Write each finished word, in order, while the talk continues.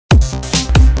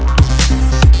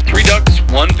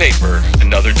One paper,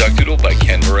 another Duck Doodle by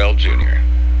Ken Morrell Jr.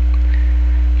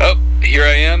 Oh, here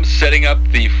I am setting up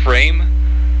the frame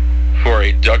for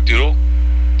a Duck Doodle.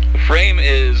 The frame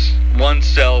is one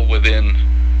cell within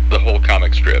the whole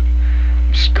comic strip.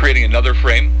 I'm just creating another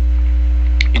frame.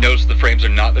 You notice the frames are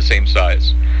not the same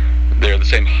size. They're the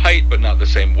same height, but not the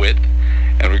same width.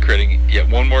 And we're creating yet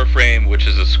one more frame, which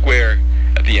is a square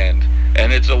at the end.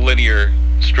 And it's a linear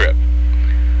strip.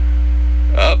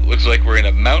 Looks like we're in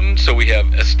a mountain, so we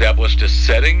have established a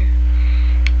setting.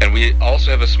 And we also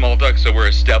have a small duck, so we're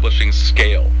establishing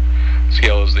scale.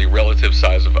 Scale is the relative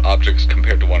size of objects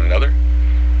compared to one another.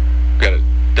 We've got a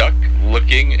duck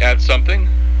looking at something.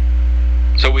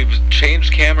 So we've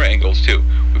changed camera angles too.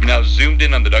 We've now zoomed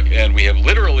in on the duck, and we have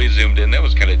literally zoomed in. That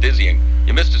was kind of dizzying.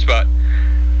 You missed a spot.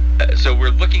 So we're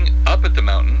looking up at the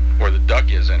mountain, or the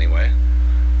duck is anyway.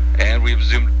 And we've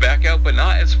zoomed back out, but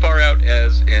not as far out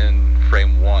as in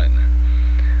frame 1.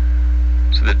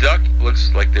 So the duck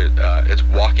looks like it's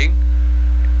walking.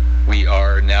 We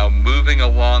are now moving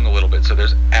along a little bit, so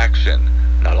there's action.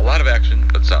 Not a lot of action,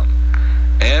 but some.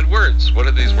 And words. What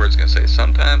are these words going to say?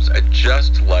 Sometimes I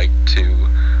just like to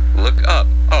look up.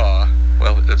 Aw,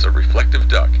 well, it's a reflective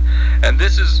duck. And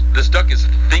this duck is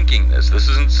thinking this. This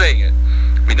isn't saying it.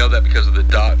 We know that because of the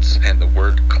dots and the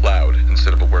word cloud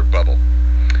instead of a word bubble.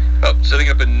 Oh, setting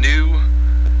up a new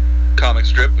comic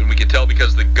strip, and we can tell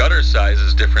because the gutter size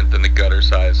is different than the gutter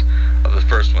size of the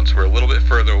first one, so we're a little bit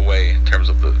further away in terms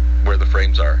of where the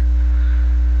frames are.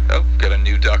 Oh, got a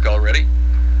new duck already.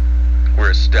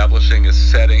 We're establishing a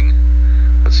setting.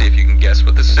 Let's see if you can guess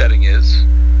what the setting is.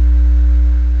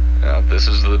 Now, this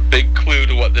is the big clue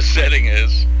to what the setting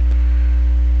is.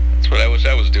 That's what I wish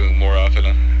I was doing more often.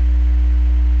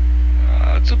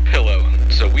 It's a pillow.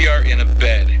 So we are in a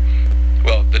bed.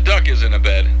 Well, the duck is in a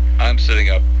bed. I'm sitting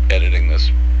up editing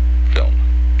this film.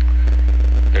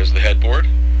 There's the headboard.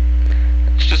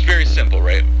 It's just very simple,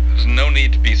 right? There's no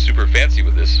need to be super fancy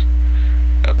with this.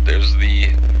 There's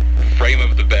the frame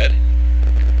of the bed.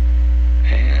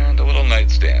 And a little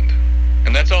nightstand.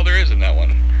 And that's all there is in that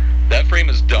one. That frame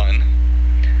is done.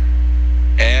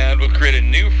 And we'll create a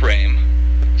new frame.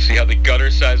 See how the gutter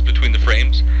size between the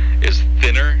frames is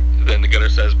thinner than the gutter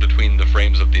size between the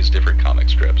frames of these different comic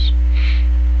strips.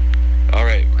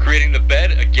 Alright, creating the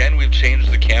bed. Again, we've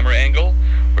changed the camera angle.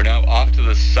 We're now off to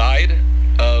the side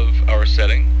of our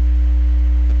setting.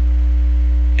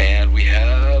 And we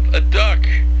have a duck.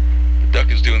 The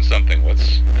duck is doing something.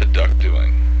 What's the duck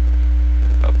doing?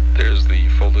 Oh, there's the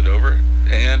folded over.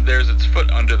 And there's its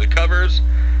foot under the covers.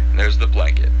 And there's the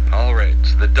blanket. Alright,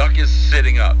 so the duck is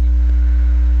sitting up.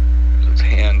 There's its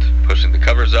hand pushing the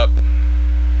covers up.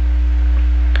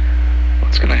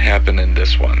 What's going to happen in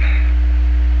this one?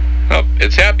 Oh,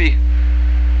 it's happy.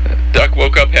 The duck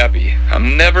woke up happy.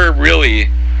 I'm never really,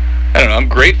 I'm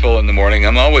grateful in the morning.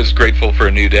 I'm always grateful for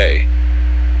a new day.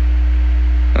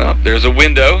 Oh, there's a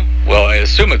window. Well, I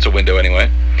assume it's a window anyway.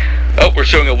 Oh, we're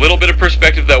showing a little bit of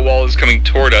perspective. That wall is coming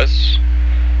toward us.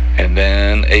 And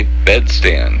then a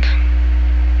bedstand.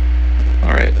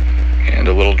 Alright. And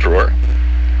a little drawer.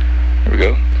 There we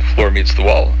go. The floor meets the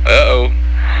wall. Uh-oh.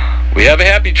 We have a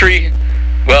happy tree.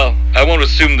 Well, I won't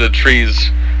assume the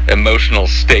tree's emotional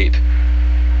state.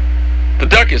 The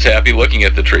duck is happy looking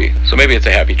at the tree, so maybe it's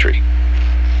a happy tree.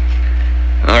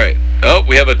 Alright. Oh,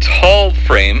 we have a tall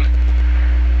frame.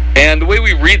 And the way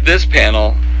we read this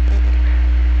panel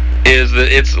is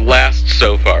that it's last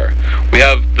so far. We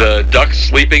have the duck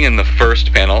sleeping in the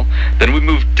first panel, then we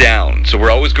move down. So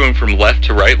we're always going from left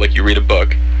to right like you read a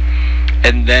book.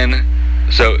 And then,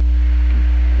 so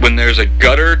when there's a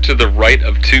gutter to the right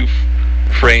of two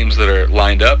frames that are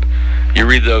lined up, you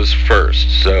read those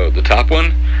first. So the top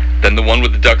one, then the one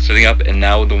with the duck sitting up, and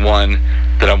now the one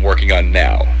that I'm working on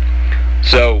now.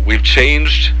 So we've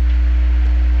changed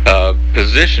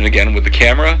position again with the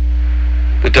camera.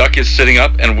 The duck is sitting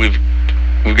up, and we've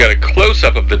got a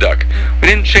close-up of the duck. We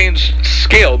didn't change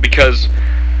scale because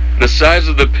the size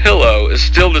of the pillow is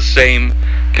still the same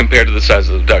compared to the size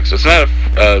of the duck. So it's not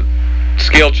a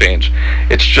scale change.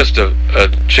 It's just a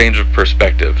change of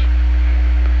perspective.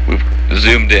 We've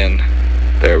zoomed in.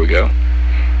 There we go.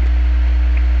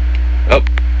 Oh,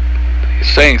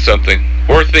 he's saying something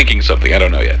or thinking something. I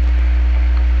don't know yet.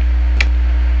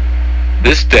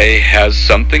 This day has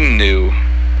something new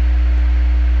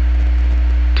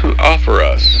to offer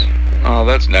us. Oh,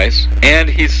 that's nice. And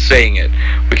he's saying it.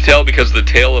 We can tell because the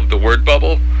tail of the word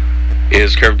bubble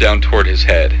is curved down toward his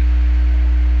head.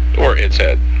 Or its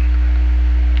head.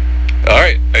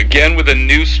 Alright, again with a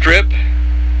new strip.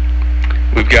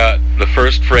 We've got the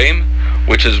first frame,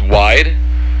 which is wide.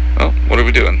 Oh, what are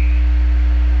we doing?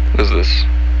 What is this?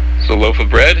 It's a loaf of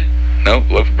bread? No,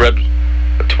 loaf of bread.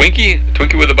 A Twinkie? A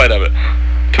Twinkie with a bite out of it.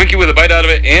 Twinkie with a bite out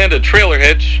of it, and a trailer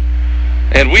hitch.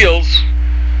 And wheels.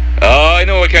 Oh, I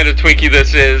know what kind of Twinkie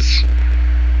this is.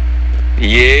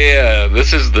 Yeah,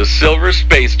 this is the Silver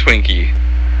Space Twinkie.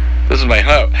 This is my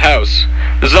house.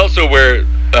 This is also where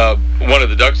one of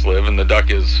the ducks live, and the duck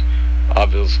is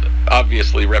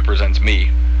obviously represents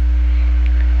me.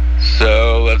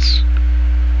 So let's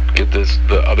get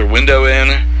the other window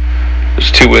in.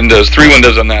 There's 2 windows, 3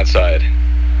 windows on that side,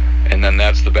 and then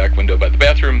that's the back window by the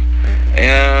bathroom,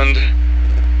 and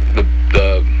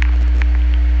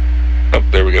oh,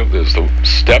 there we go. There's the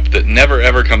step that never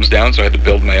ever comes down, so I had to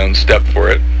build my own step for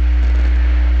it.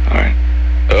 Alright.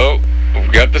 Oh, we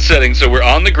got the setting, so we're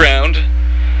on the ground.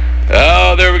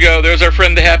 Oh, there we go. There's our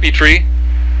friend the happy tree.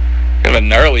 Kind of a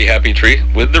gnarly happy tree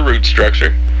with the root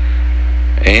structure.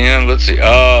 And let's see.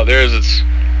 Oh, there's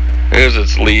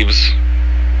its leaves.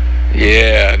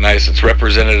 Yeah, nice. It's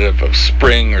representative of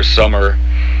spring or summer.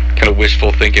 Kind of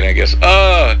wishful thinking, I guess.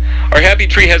 Ah, our happy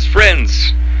tree has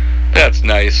friends. That's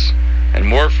nice. And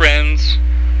more friends.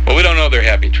 Well, we don't know they're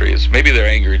happy trees. Maybe they're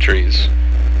angry trees.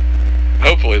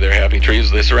 Hopefully they're happy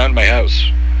trees. They surround my house.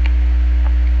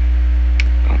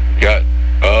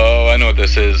 Oh, I know what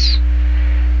this is.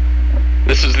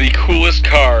 This is the coolest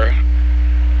car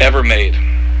ever made.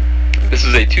 This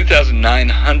is a 2009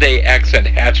 Hyundai Accent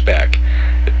hatchback.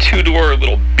 A 2-door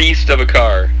little beast of a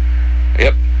car.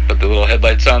 Yep, put the little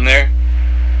headlights on there.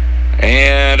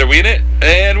 And are we in it?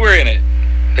 And we're in it.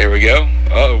 There we go.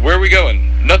 Oh, where are we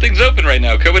going? Nothing's open right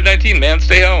now. COVID-19, man,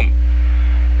 stay home.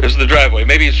 There's the driveway.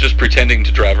 Maybe it's just pretending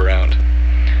to drive around.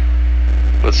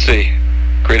 Let's see.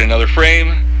 Create another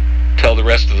frame. Tell the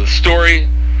rest of the story.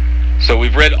 So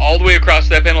we've read all the way across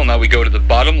that panel. Now we go to the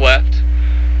bottom left.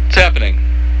 What's happening?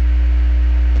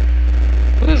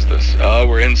 What is this? Oh,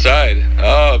 we're inside.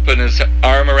 Oh, putting his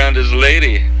arm around his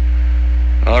lady.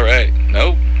 Alright.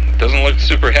 Nope. Doesn't look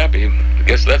super happy. I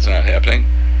guess that's not happening.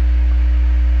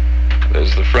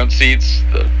 There's the front seats,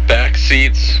 the back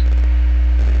seats.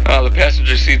 Oh, the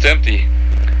passenger seat's empty.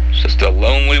 It's just a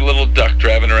lonely little duck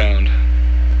driving around,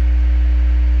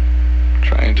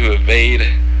 trying to evade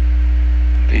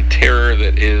the terror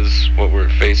that is what we're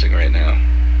facing right now.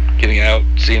 Getting out,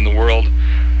 seeing the world,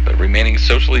 but remaining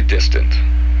socially distant.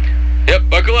 Yep,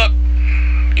 buckle up.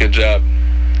 Good job.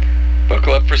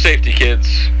 Buckle up for safety,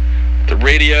 kids. The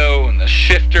radio and the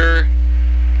shifter.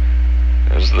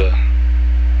 There's the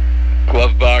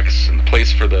glove box and the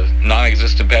place for the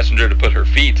non-existent passenger to put her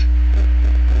feet.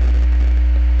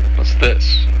 What's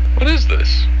this? What is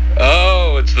this?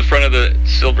 Oh, it's the front of the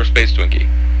Silver Space Twinkie.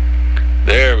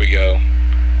 There we go.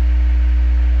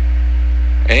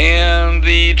 And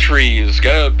the trees.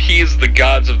 Gotta appease the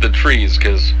gods of the trees,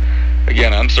 because,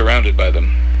 again, I'm surrounded by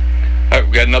them. Alright,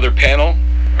 we got another panel,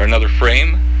 or another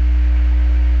frame.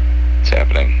 What's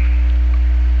happening?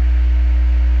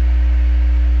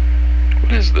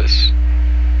 What is this?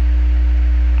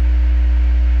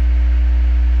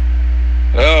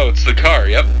 Oh, it's the car,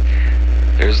 yep.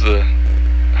 There's the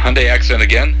Hyundai Accent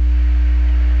again.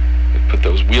 Put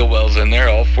those wheel wells in there,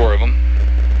 all 4 of them.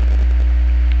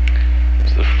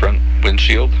 It's the front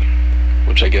windshield,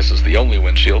 which I guess is the only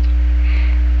windshield.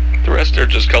 The rest are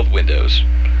just called windows.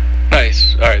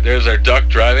 Nice. Alright, there's our duck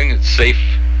driving. It's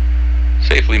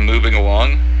safely moving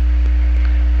along.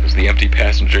 There's the empty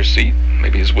passenger seat.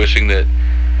 Maybe he's wishing that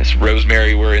Miss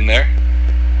Rosemary were in there.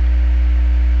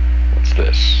 What's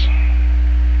this?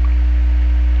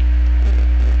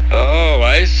 Oh,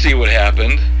 I see what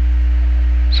happened.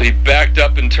 So he backed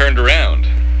up and turned around.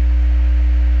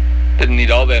 Didn't need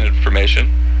all that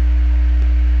information.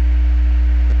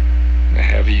 I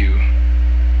have you...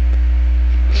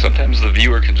 Sometimes the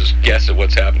viewer can just guess at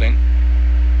what's happening.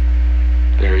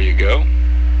 There you go.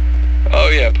 Oh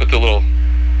yeah, put the little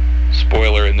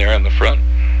spoiler in there on the front.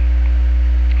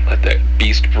 Let that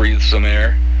beast breathe some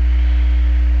air.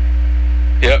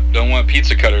 Yep, don't want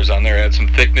pizza cutters on there. Add some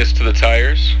thickness to the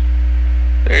tires.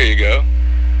 There you go.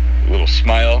 A little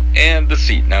smile. And the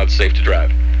seat. Now it's safe to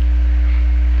drive.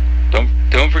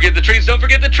 Don't forget the trees. Don't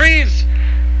forget the trees!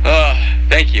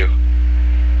 Thank you.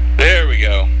 There we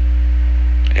go.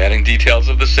 Adding details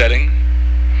of the setting.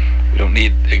 We don't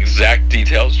need exact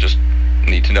details, just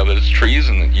need to know that it's trees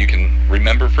and that you can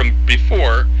remember from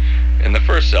before in the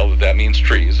first cell that means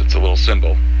trees. It's a little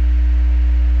symbol.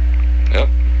 Yep.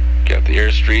 Got the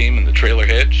Airstream and the trailer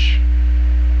hitch.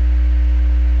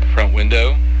 The front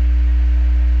window.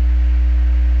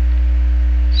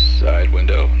 Side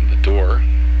window and the door.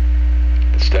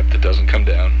 The step that doesn't come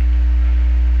down.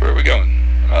 Where are we going?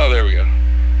 Oh, there we go.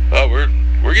 Oh,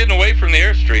 we're getting away from the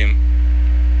Airstream.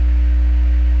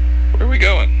 Where are we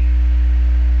going?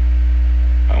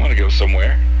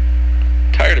 somewhere.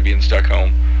 Tired of being stuck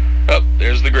home. Oh,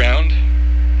 there's the ground.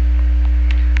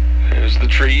 There's the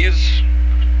trees.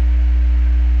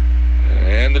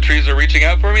 And the trees are reaching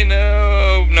out for me?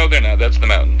 No, they're not. That's the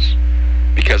mountains.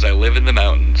 Because I live in the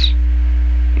mountains.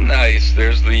 Nice.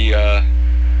 There's the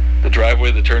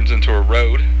driveway that turns into a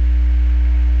road.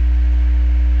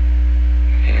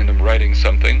 And I'm writing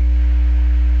something.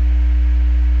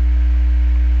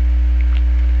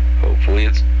 Hopefully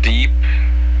it's deep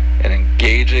and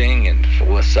engaging and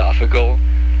philosophical.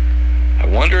 I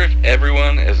wonder if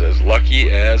everyone is as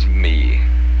lucky as me.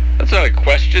 That's not a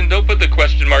question. Don't put the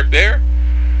question mark there.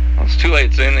 Well, it's too late.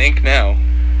 It's in ink now.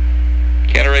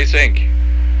 Can't erase ink.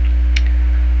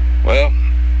 Well,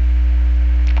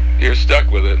 you're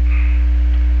stuck with it.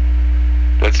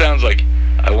 That sounds like,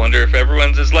 I wonder if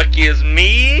everyone's as lucky as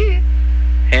me?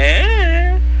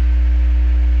 Huh?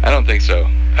 I don't think so.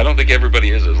 I don't think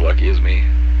everybody is as lucky as me.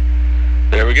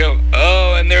 There we go.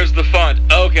 Oh, and there's the font.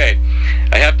 Okay.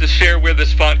 I have to share where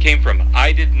this font came from.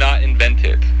 I did not invent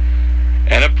it.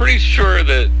 And I'm pretty sure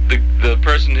that the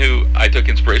person who I took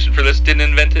inspiration for this didn't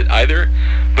invent it either,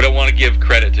 but I want to give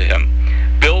credit to him.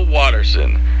 Bill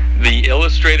Watterson, the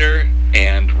illustrator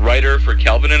and writer for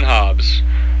Calvin and Hobbes,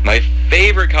 my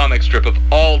favorite comic strip of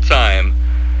all time.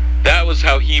 That was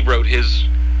how he wrote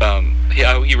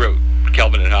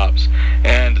Calvin and Hobbes.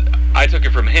 And I took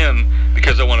it from him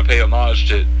because I want to pay homage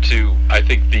to I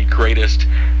think the greatest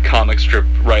comic strip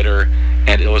writer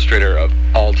and illustrator of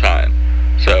all time.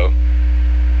 So,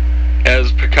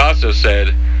 as Picasso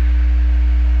said,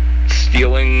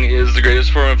 stealing is the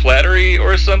greatest form of flattery,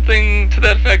 or something to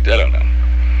that effect. I don't know.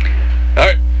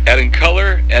 Alright, adding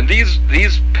color, and these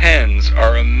pens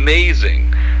are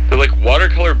amazing. They're like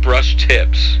watercolor brush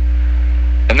tips,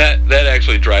 and that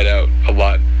actually dried out a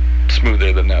lot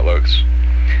smoother than that looks.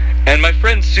 And my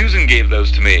friend Susan gave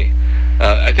those to me.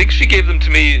 I think she gave them to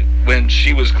me when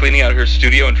she was cleaning out her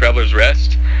studio in Traveler's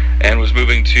Rest and was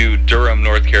moving to Durham,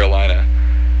 North Carolina.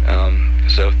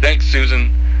 So thanks,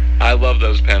 Susan. I love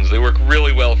those pens. They work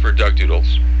really well for Duck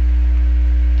Doodles.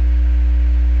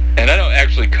 And I don't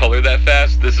actually color that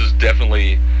fast. This is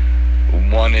definitely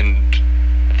 1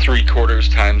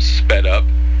 3/4 times sped up.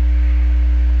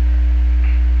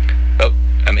 Oh,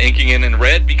 I'm inking in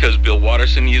red because Bill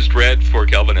Watterson used red for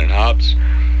Calvin and Hobbes.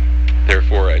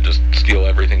 Therefore, I just steal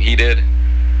everything he did.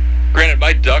 Granted,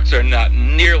 my ducks are not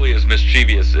nearly as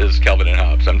mischievous as Calvin and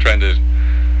Hobbes. I'm trying to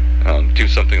do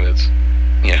something that's,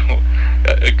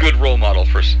 a good role model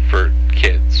for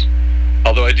kids.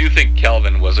 Although I do think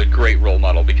Calvin was a great role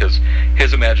model because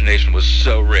his imagination was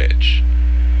so rich.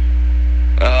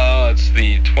 Oh, it's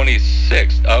the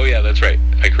 26th. Oh yeah, that's right.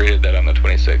 I created that on the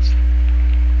 26th.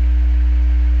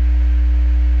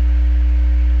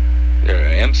 There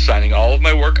I am, signing all of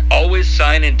my work. Always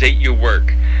sign and date your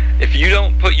work. If you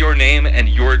don't put your name and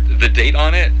the date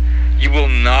on it, you will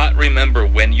not remember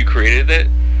when you created it,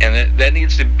 and that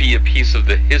needs to be a piece of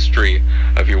the history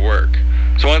of your work.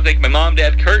 So I want to thank my mom,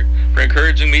 dad, Kurt, for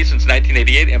encouraging me since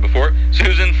 1988 and before,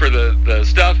 Susan for the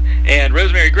stuff, and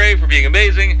Rosemary Gray for being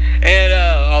amazing, and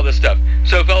all this stuff.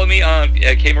 So follow me on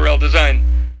K Morel Design.